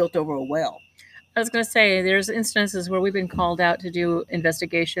house was built over a well. I was going to say, there's instances where we've been called out to do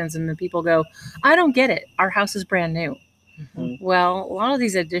investigations and the people go, I don't get it. Our house is brand new. Mm-hmm. Well, a lot of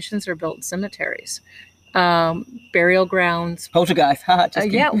these additions are built in cemeteries. Burial grounds, poltergeist.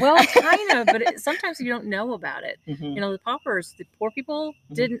 Yeah, well, kind of, but sometimes you don't know about it. Mm-hmm. You know, the paupers, the poor people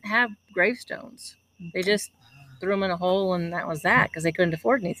didn't have gravestones. They just threw them in a hole, and that was that, because they couldn't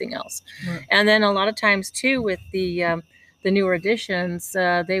afford anything else. Mm-hmm. And then a lot of times too, with the newer additions,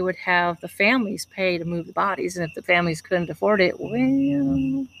 they would have the families pay to move the bodies, and if the families couldn't afford it, well,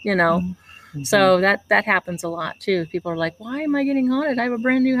 you know. Mm-hmm. So that happens a lot too. People are like, why am I getting haunted? I have a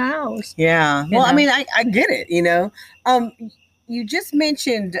brand new house. Yeah. Well, I mean, I get it, you know. You just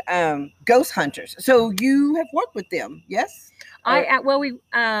mentioned ghost hunters. So you have worked with them, yes?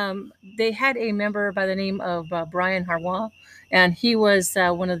 They had a member by the name of Brian Harwa, and he was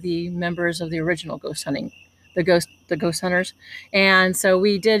one of the members of the original ghost hunting, the ghost hunters. And so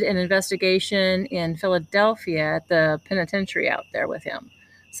we did an investigation in Philadelphia at the penitentiary out there with him.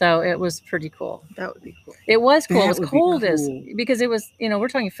 So it was pretty cool. That would be cool. It was cool. It was cold because it was, you know, we're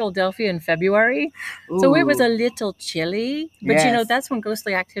talking Philadelphia in February. Ooh. So it was a little chilly. But, you know, that's when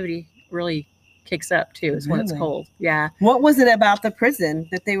ghostly activity really kicks up, too, is when it's cold. Yeah. What was it about the prison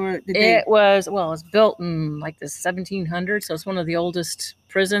that they were? It was built in like the 1700s. So it's one of the oldest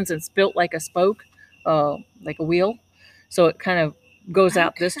prisons. It's built like a spoke, like a wheel. So it kind of goes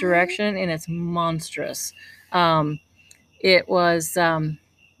out this direction, and it's monstrous. It was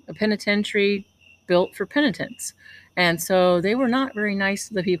a penitentiary built for penitents. And so they were not very nice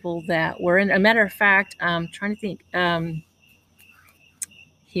to the people that were in. A matter of fact, I'm trying to think.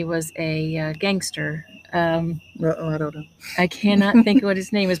 He was a gangster. I don't know. I cannot think of what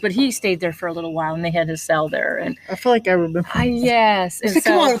his name is, but he stayed there for a little while, and they had his cell there. And I feel like I remember. Yes. And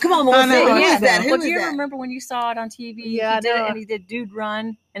come on, Melissa. Who do you remember when you saw it on TV? Yeah, he did Dude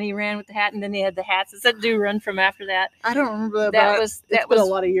Run, and he ran with the hat, and then they had the hats that said Dude Run from after that. I don't remember that. It's been a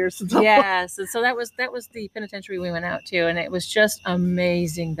lot of years since. Yes, and so that was the penitentiary we went out to, and it was just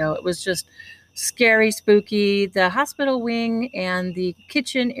amazing. Though it was just scary, spooky. The hospital wing and the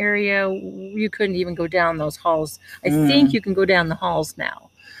kitchen area, you couldn't even go down those halls. I think you can go down the halls now,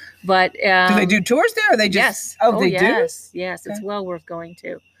 but do they do tours there? Or they just do. Yes, okay. It's well worth going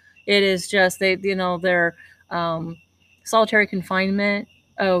to. It is just they're solitary confinement.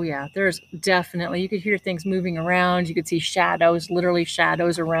 Oh yeah, there's definitely, you could hear things moving around. You could see shadows, literally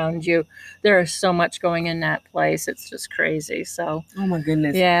shadows around you. There is so much going in that place. It's just crazy. So, oh my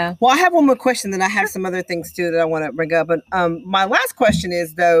goodness. Yeah. Well, I have one more question, then I have some other things too that I want to bring up. But my last question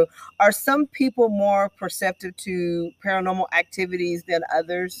is, though, are some people more perceptive to paranormal activities than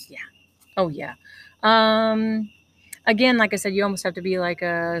others? Yeah. Oh yeah. Again, like I said, you almost have to be like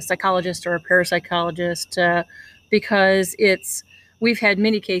a psychologist or a parapsychologist because we've had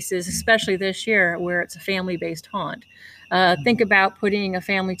many cases, especially this year, where it's a family-based haunt. Think about putting a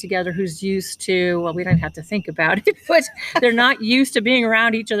family together who's used to, well, we don't have to think about it, but they're not used to being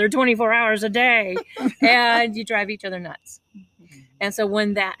around each other 24 hours a day, and you drive each other nuts. And so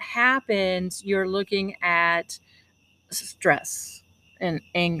when that happens, you're looking at stress and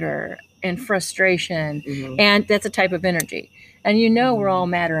anger and frustration, and that's a type of energy. And we're all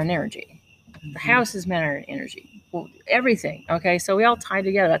matter and energy. The house is matter and energy. Well, everything. Okay. So we all tie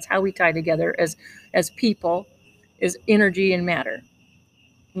together. That's how we tie together as people, is energy and matter.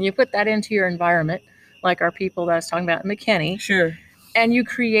 And you put that into your environment, like our people that I was talking about in McKinney. Sure. And you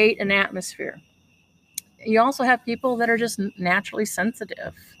create an atmosphere. You also have people that are just naturally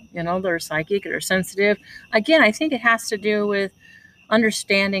sensitive. They're psychic, they're sensitive. Again, I think it has to do with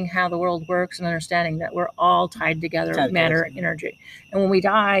understanding how the world works and understanding that we're all tied together with matter and energy. And when we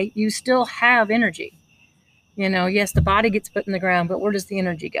die, you still have energy. Yes, the body gets put in the ground, but where does the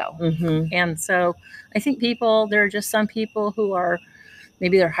energy go? Mm-hmm. And so I think there are just some people who are,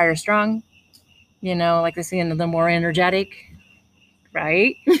 maybe they're higher strung, like they say, they're more energetic,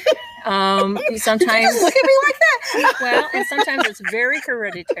 right? Sometimes look at me like that. Well, and sometimes it's very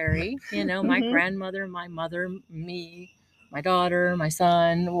hereditary. My grandmother, my mother, me, my daughter, my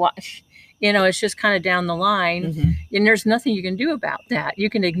son. It's just kind of down the line, Mhm. and there's nothing you can do about that. You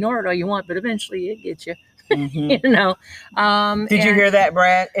can ignore it all you want, but eventually it gets you. Mhm. Did you And- hear that,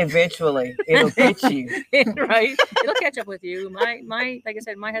 Brad? Eventually, it'll get you. right? It'll catch up with you. My like I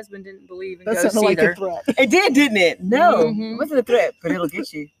said, my husband didn't believe in That ghosts sounded like either. a threat. It did, didn't it? No, Mhm. it wasn't a threat, but it'll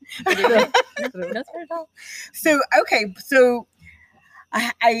get you. No threat at all. So okay, so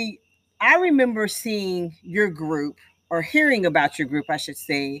I remember seeing your group or hearing about your group, I should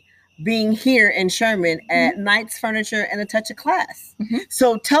say, being here in Sherman at Knight's Furniture and a Touch of Class. Mhm.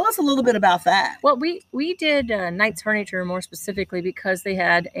 So tell us a little bit about that. Well, we did Knight's Furniture more specifically because they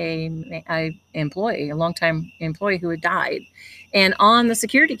had a longtime employee who had died, and on the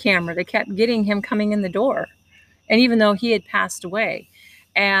security camera they kept getting him coming in the door, and even though he had passed away.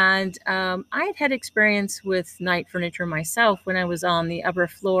 And I had had experience with Knight Furniture myself when I was on the upper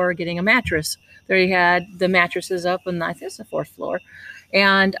floor getting a mattress. They had the mattresses up, and I think it's the fourth floor.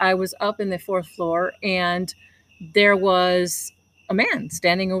 And I was up in the fourth floor, and there was a man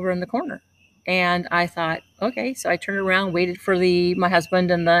standing over in the corner. And I thought, okay. So I turned around, waited for my husband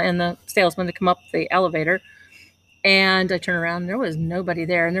and the salesman to come up the elevator. And I turned around, and there was nobody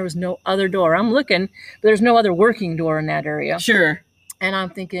there, and there was no other door. I'm looking, but there's no other working door in that area. Sure. And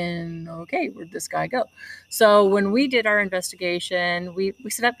I'm thinking, okay, where'd this guy go? So when we did our investigation, we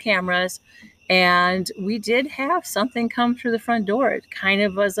set up cameras, and we did have something come through the front door. It kind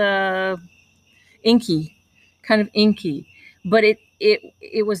of was inky, but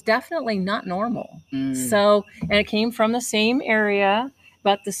it was definitely not normal. So, and it came from the same area,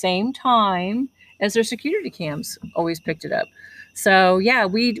 about the same time as their security cams always picked it up. So yeah,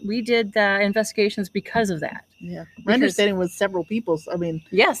 we did the investigations because of that. Yeah, my Because- understanding was several people. I mean,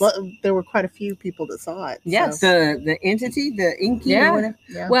 Yes. there were quite a few people that saw it. Yes. so, The entity, the inky, Yeah. or whatever.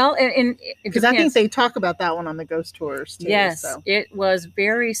 yeah. Well, and Because I think they talk about that one on the ghost tours too. yes, So. it was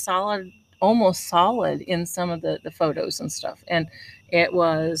very solid, almost solid in some of the photos and stuff, and it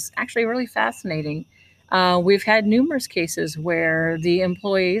was actually really fascinating. We've had numerous cases where the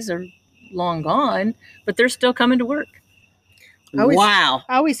employees are long gone, but they're still coming to work. Wow.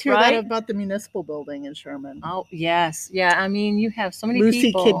 I always hear Right? that about the municipal building in Sherman. Oh yes, yeah. I mean, you have so many Lucy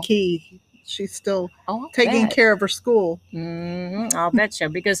people. Kid Key, she's still Oh, I'll taking bet. care of her school. I'll bet you,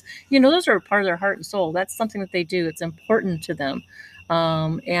 because those are part of their heart and soul. That's something that they do. It's important to them,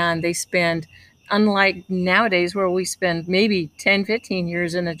 and they spend. Unlike nowadays, where we spend maybe 10, 15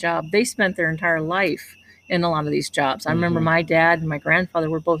 years in a job, they spent their entire life in a lot of these jobs. I remember Mhm. my dad and my grandfather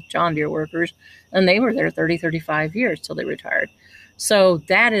were both John Deere workers, and they were there 30, 35 years till they retired. So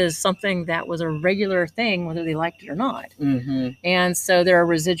that is something that was a regular thing, whether they liked it or not. Mm-hmm. And so there are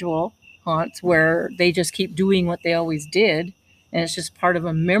residual haunts where they just keep doing what they always did, and it's just part of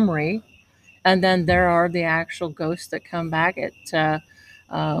a memory. And then there are the actual ghosts that come back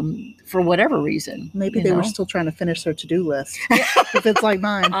for whatever reason. Maybe you they were know? still trying to finish their to-do list. If it's like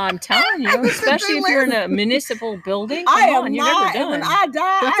mine. I'm telling you, especially if you're in a municipal building. I come am on, you're not. never When done. I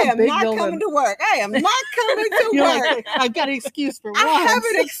die, That's I a am big not building. coming to work. I am not coming to You're work. like, I've got an excuse for once. I have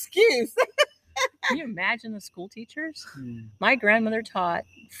an excuse. Can you imagine the school teachers? My grandmother taught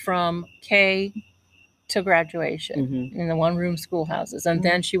from K to graduation Mhm. in the one-room schoolhouses, and Mhm.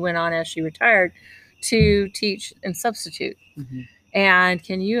 then she went on as she retired to teach and substitute. Mhm. And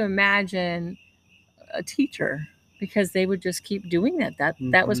can you imagine a teacher? Because they would just keep doing that.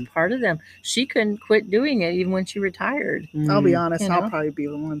 That was part of them. She couldn't quit doing it even when she retired. I'll be Mm. honest, You I'll know? probably be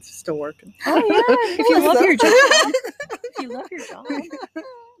the one that's still working. Oh yeah, if you love your job. If you love your job.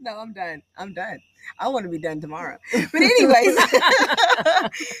 No, I'm done. I'm done. I want to be done tomorrow. But anyways,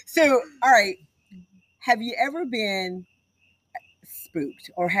 so all right. Have you ever been spooked,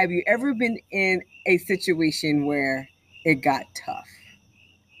 or have you ever been in a situation where it got tough?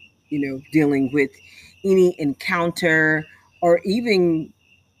 Dealing with any encounter, or even,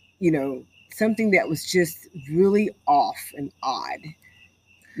 something that was just really off and odd.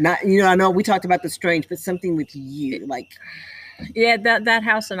 Not, I know we talked about the strange, but something with you, like. Yeah, that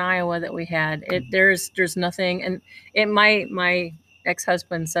house in Iowa that we had, there's nothing, and my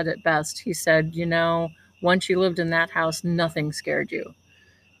ex-husband said it best. He said, once you lived in that house, nothing scared you,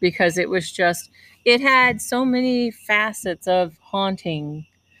 because it had so many facets of haunting.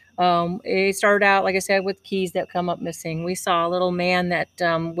 It started out, like I said, with keys that come up missing. We saw a little man that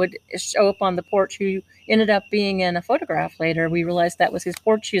would show up on the porch, who ended up being in a photograph later. We realized that was his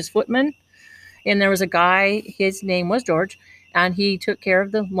porch, his footman. And there was a guy, his name was George, and he took care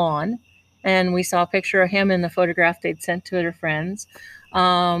of the lawn. And we saw a picture of him in the photograph they'd sent to their friends.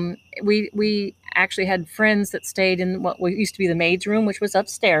 We actually had friends that stayed in what used to be the maid's room, which was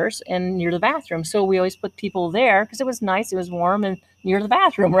upstairs and near the bathroom. So we always put people there because it was nice, it was warm, and near the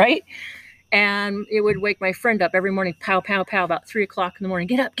bathroom, right? And it would wake my friend up every morning, pow, pow, pow, about 3 o'clock in the morning.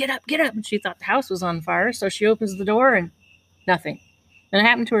 Get up, get up, get up. And she thought the house was on fire. So she opens the door and nothing. And it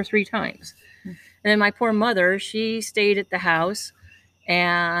happened to her 3 times. And then my poor mother, she stayed at the house,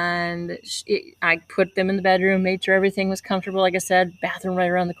 and I put them in the bedroom, made sure everything was comfortable. Like I said, bathroom right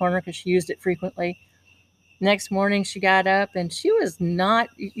around the corner because she used it frequently. Next morning, she got up and she was not,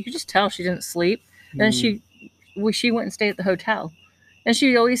 you could just tell she didn't sleep. And then she went and stayed at the hotel. And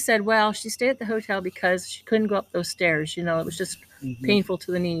she always said, well, she stayed at the hotel because she couldn't go up those stairs. You know, it was just painful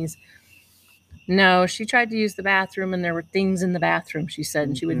to the knees. No, she tried to use the bathroom and there were things in the bathroom, she said,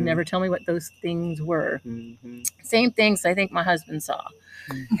 and she would never tell me what those things were. Same things I think my husband saw.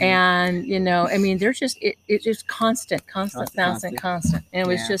 And, you know, I mean, they're just, it's just constant. And it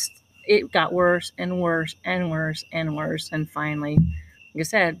was just, it got worse and worse and worse and worse. And finally, like I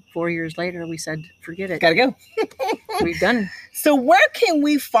said, 4 years later, we said, forget it. Gotta go. We've done it. So where can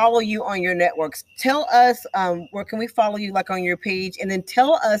we follow you on your networks? Tell us, where can we follow you, like on your page? And then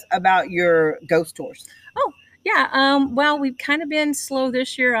tell us about your ghost tours. Oh, yeah. Well, we've kind of been slow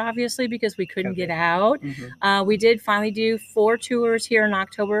this year, obviously, because we couldn't get out. We did finally do 4 tours here in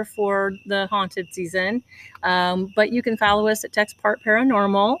October for the haunted season. But you can follow us at TexPart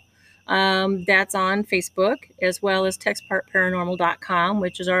Paranormal. That's on Facebook, as well as TexPartParanormal.com,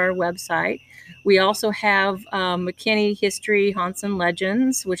 which is our website. We also have McKinney History, Haunts and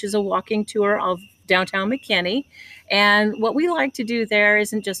Legends, which is a walking tour of downtown McKinney. And what we like to do there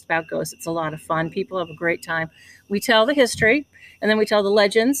isn't just about ghosts. It's a lot of fun. People have a great time. We tell the history, and then we tell the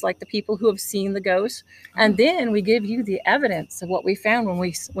legends, like the people who have seen the ghosts. And then we give you the evidence of what we found when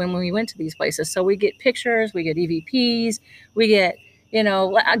we went to these places. So we get pictures, we get EVPs, we get, you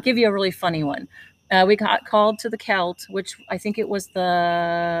know, I'll give you a really funny one. We got called to the Celt, which I think it was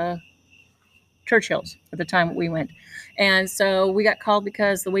the Churchills at the time we went. And so we got called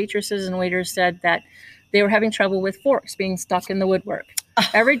because the waitresses and waiters said that they were having trouble with forks being stuck in the woodwork.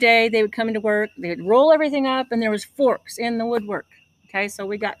 Every day they would come into work, they would roll everything up, and there was forks in the woodwork. Okay, so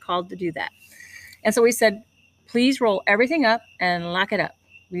we got called to do that. And so we said, please roll everything up and lock it up.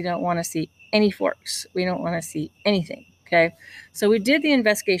 We don't want to see any forks. We don't want to see anything. Okay, so we did the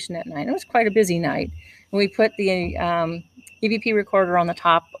investigation that night. It was quite a busy night. And we put the EVP recorder on the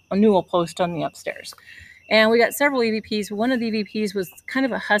top, a newel post on the upstairs. And we got several EVPs. One of the EVPs was kind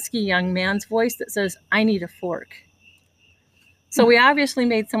of a husky young man's voice that says, I need a fork. So we obviously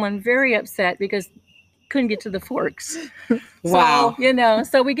made someone very upset because couldn't get to the forks. Wow. So, you know,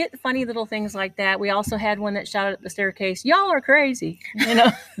 so we get funny little things like that. We also had one that shouted at the staircase, y'all are crazy. You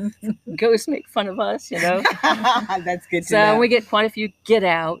know, ghosts make fun of us, you know. That's good to know. So we get quite a few get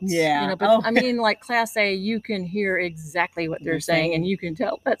outs. Yeah. You know, but I mean, like Class A, you can hear exactly what they're saying, and you can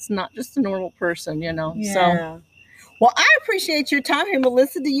tell that's not just a normal person, you know. Yeah. So. Well, I appreciate your time here,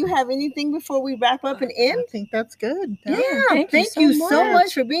 Melissa. Do you have anything before we wrap up and end? I think that's good. Yeah, thank you so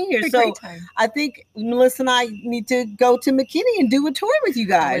much for being here. So I think Melissa and I need to go to McKinney and do a tour with you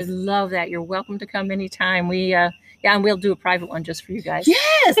guys. I would love that. You're welcome to come anytime. And we'll do a private one just for you guys.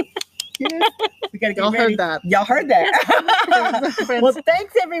 Yes. Yes. We gotta get Y'all ready. heard that. Y'all heard that. Well,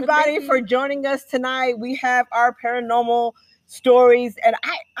 thanks everybody for joining us tonight. We have our paranormal stories, and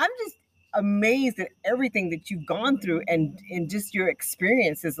I'm just amazed at everything that you've gone through and just your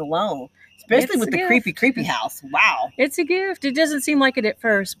experiences alone, especially with the creepy house. Wow. It's a gift. It doesn't seem like it at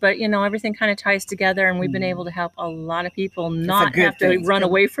first, but you know, everything kind of ties together, and we've been able to help a lot of people not have to run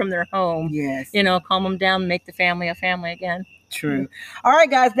away from their home. Yes. You know, calm them down, make the family a family again. True. All right,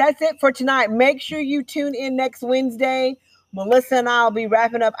 guys, that's it for tonight. Make sure you tune in next Wednesday. Melissa and I will be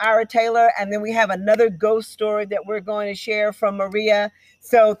wrapping up Ira Taylor, and then we have another ghost story that we're going to share from Maria.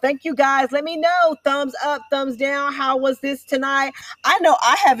 So thank you guys. Let me know, thumbs up, thumbs down. How was this tonight? I know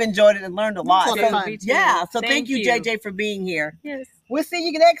I have enjoyed it and learned a lot. Yeah. So thank you, JJ, for being here. Yes. We'll see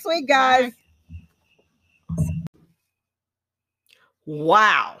you next week, guys. Bye.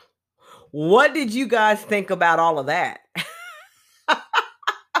 Wow. What did you guys think about all of that?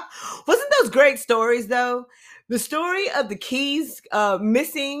 Wasn't those great stories, though? The story of the keys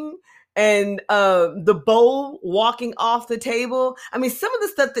missing and the bowl walking off the table. I mean, some of the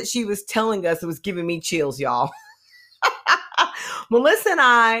stuff that she was telling us, it was giving me chills, y'all. Melissa and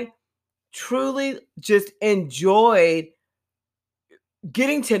I truly just enjoyed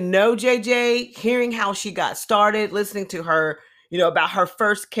getting to know JJ, hearing how she got started, listening to her, you know, about her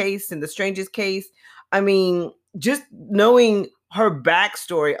first case and the strangest case. I mean, just knowing her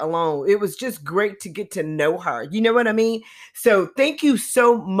backstory alone, it was just great to get to know her. You know what I mean? So thank you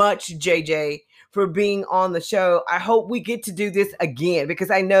so much, JJ, for being on the show. I hope we get to do this again because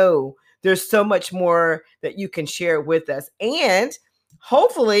I know there's so much more that you can share with us. And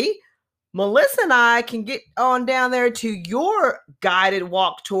hopefully, Melissa and I can get on down there to your guided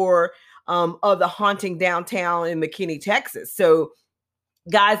walk tour of the haunting downtown in McKinney, Texas. So,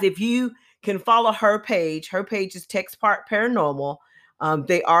 guys, if you can follow her page is Tex Park Paranormal.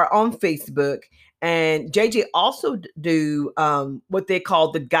 They are on Facebook. And JJ also do what they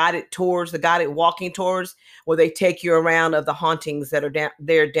call the guided tours, the guided walking tours, where they take you around of the hauntings that are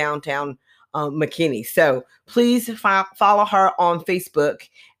there downtown McKinney. So please follow her on Facebook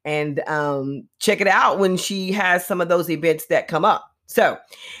and check it out when she has some of those events that come up. So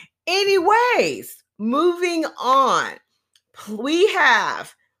anyways, moving on, we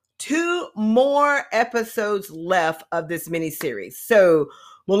have 2 more episodes left of this mini series. So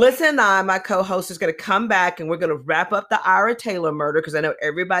Melissa and I, my co-host, is going to come back and we're going to wrap up the Ira Taylor murder because I know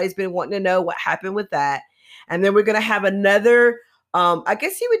everybody's been wanting to know what happened with that. And then we're going to have another, I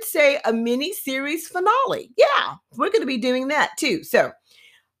guess you would say, a mini series finale. Yeah, we're going to be doing that too. So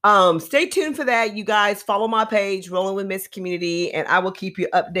stay tuned for that. You guys follow my page, Rolling with Miss Community, and I will keep you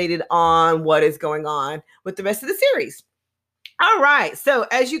updated on what is going on with the rest of the series. All right. So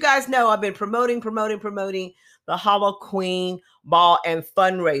as you guys know, I've been promoting the Hollow Queen Ball and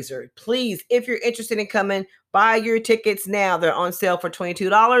fundraiser. Please, if you're interested in coming, buy your tickets now. They're on sale for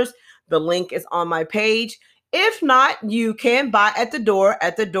 $22. The link is on my page. If not, you can buy at the door.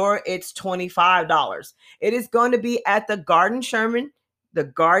 At the door, it's $25. It is going to be at the Garden Sherman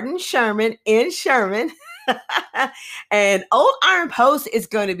in Sherman. And Old Iron Post is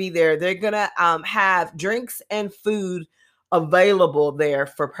going to be there. They're going to have drinks and food available there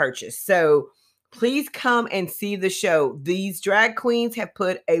for purchase. So please come and see the show. These drag queens have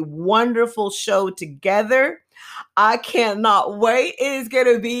put a wonderful show together. I cannot wait. It is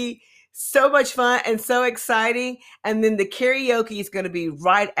going to be so much fun and so exciting. And then the karaoke is going to be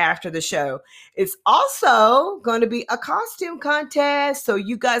right after the show. It's also going to be a costume contest. So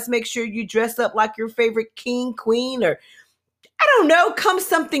you guys make sure you dress up like your favorite king, queen, or I don't know, come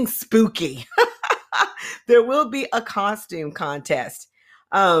something spooky. There will be a costume contest.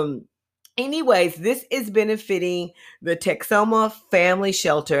 Anyways, this is benefiting the Texoma Family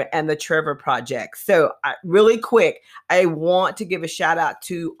Shelter and the Trevor Project. So really quick, I want to give a shout out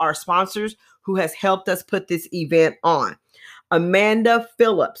to our sponsors who has helped us put this event on. Amanda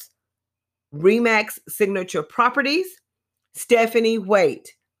Phillips, Remax Signature Properties, Stephanie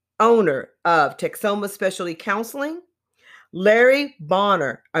Waite, owner of Texoma Specialty Counseling, Larry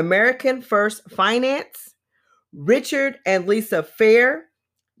Bonner, American First Finance, Richard and Lisa Fair,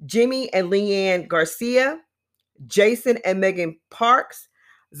 Jimmy and Leanne Garcia, Jason and Megan Parks,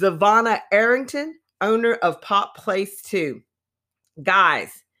 Zavonna Arrington, owner of Pop Place 2.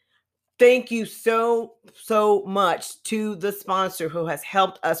 Guys, thank you so much to the sponsor who has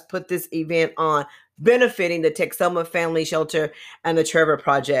helped us put this event on, benefiting the Texoma Family Shelter and the Trevor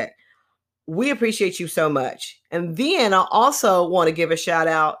Project. We appreciate you so much. And then I also want to give a shout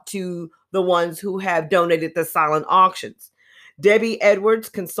out to the ones who have donated the silent auctions. Debbie Edwards,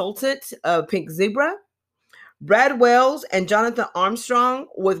 consultant of Pink Zebra, Brad Wells and Jonathan Armstrong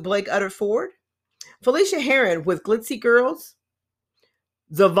with Blake Utterford, Felicia Heron with Glitzy Girls,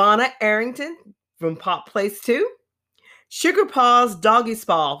 Zavonna Arrington from Pop Place 2, Sugar Paws Doggy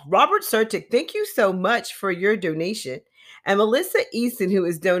Spa, Robert Sertic, thank you so much for your donation, and Melissa Easton, who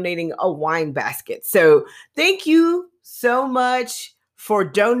is donating a wine basket. So thank you so much for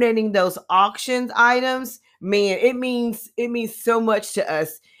donating those auctions items. Man, it means so much to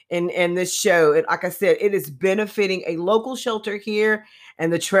us in this show. And like I said, it is benefiting a local shelter here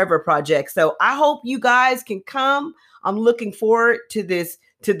and the Trevor Project. So I hope you guys can come. I'm looking forward to this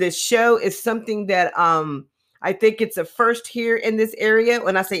show. It's something that I think it's a first here in this area.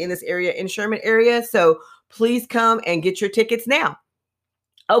 When I say in this area, in Sherman area. So please come and get your tickets now.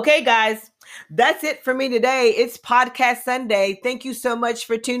 Okay, guys, that's it for me today. It's Podcast Sunday. Thank you so much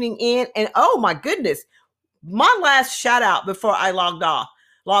for tuning in. And oh my goodness, my last shout out before I log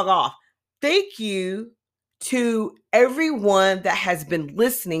off. Thank you to everyone that has been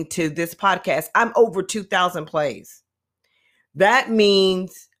listening to this podcast. I'm over 2,000 plays. That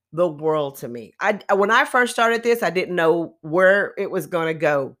means the world to me. When I first started this, I didn't know where it was going to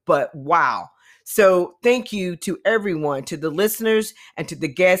go, but wow. So thank you to everyone, to the listeners and to the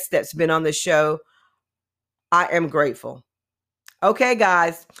guests that's been on the show. I am grateful. Okay,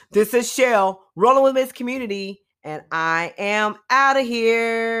 guys, this is Shell, Rolling with Miss Community, and I am out of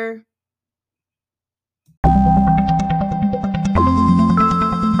here.